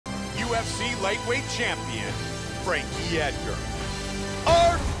UFC lightweight champion, Frankie Edgar.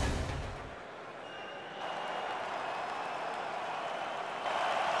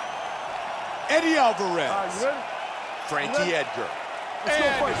 Eddie Alvarez. Frankie Edgar.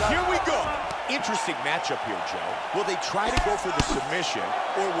 And here we go. Interesting matchup here, Joe. Will they try to go for the submission,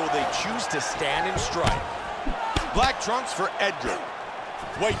 or will they choose to stand and strike? Black trunks for Edgar.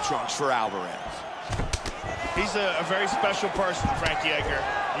 White trunks for Alvarez. He's a very special person, Frankie Edgar.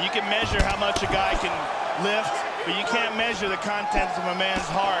 You can measure how much a guy can lift, but you can't measure the contents of a man's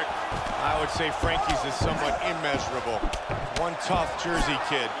heart. I would say Frankie's is somewhat immeasurable. One tough Jersey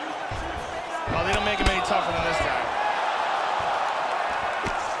kid. Oh, they don't make him any tougher than this guy.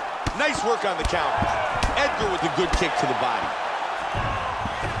 Nice work on the counter. Edgar with a good kick to the body.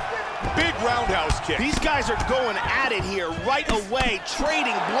 Big roundhouse kick. These guys are going at it here right away,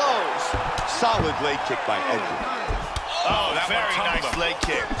 trading blows. Solid leg kick by Edgar. Oh, very nice leg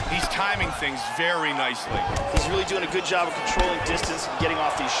kick. He's timing things very nicely. He's really doing a good job of controlling distance and getting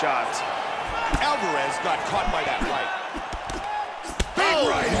off these shots. Alvarez got caught by that right. Big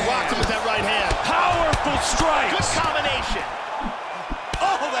right hand. Blocked him with that right hand. Powerful strike. Good combination.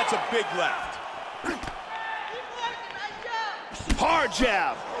 Oh, that's a big left. Hard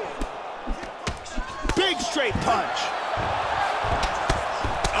jab. Big straight punch.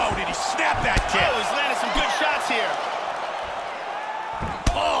 Oh, did he snap that kick? Oh, he's landed some good shots here.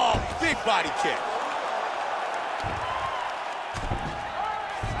 Oh, big body kick.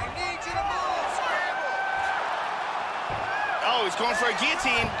 I need you to move, scramble. Oh, he's going for a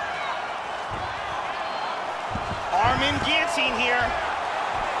guillotine. Arm in guillotine here.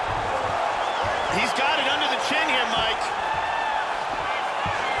 He's got it under the chin here, Mike.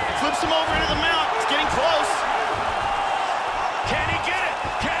 Flips him over into the mount. It's getting close. Can he get it?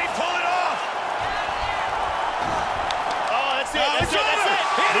 Can he pull it off? Oh, that's it. That's it. over. That's it.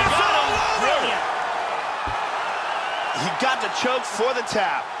 It He is got all him. over. Brilliant. He got the choke for the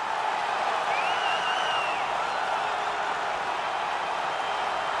tap.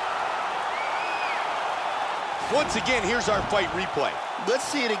 Once again, here's our fight replay. Let's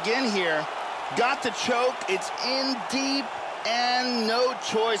see it again here. Got the choke. It's in deep. And no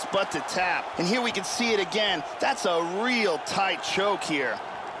choice but to tap. And here we can see it again. That's a real tight choke here.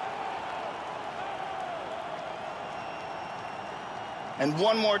 And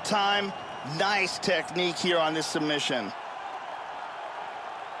one more time, nice technique here on this submission.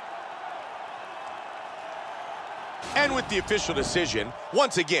 And with the official decision,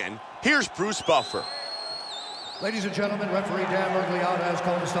 once again, here's Bruce Buffer. Ladies and gentlemen, referee Dan Mergliata has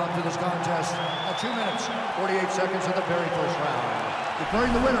called a stop to this contest at 2 minutes, 48 seconds of the very first round.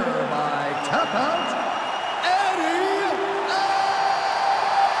 Declaring the winner by tap out, Eddie Alvarez!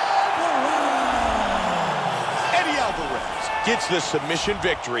 Eddie Alvarez gets the submission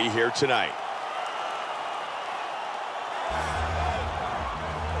victory here tonight.